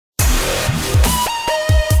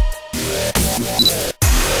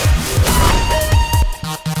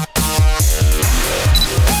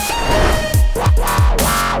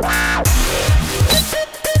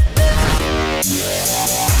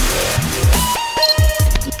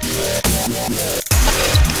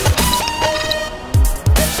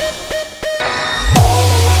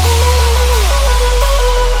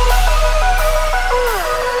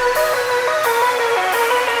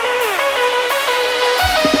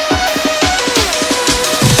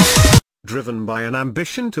driven by an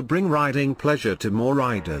ambition to bring riding pleasure to more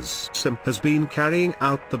riders. SYM has been carrying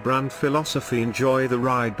out the brand philosophy "Enjoy the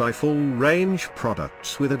Ride" by full-range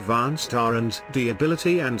products with advanced R&D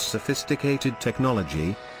ability and sophisticated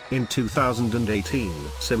technology. In 2018,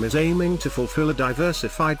 SYM is aiming to fulfill a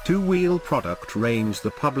diversified two-wheel product range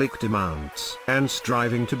the public demands, and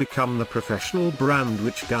striving to become the professional brand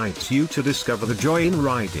which guides you to discover the joy in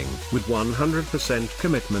riding. With 100%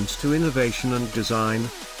 commitment to innovation and design,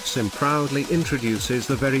 SYM proudly introduces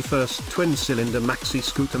the very first twin-cylinder maxi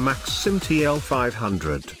scooter MaxSYM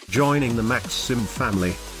TL500. Joining the MaxSYM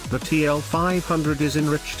family, the TL500 is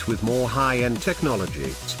enriched with more high-end technology,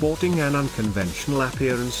 sporting an unconventional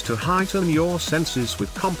appearance to heighten your senses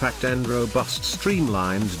with compact and robust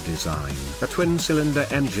streamlined design. A twin-cylinder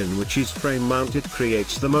engine which is frame-mounted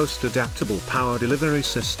creates the most adaptable power delivery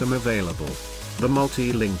system available. The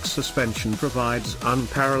multi-link suspension provides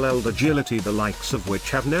unparalleled agility, the likes of which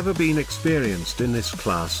have never been experienced in this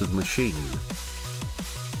class of machine.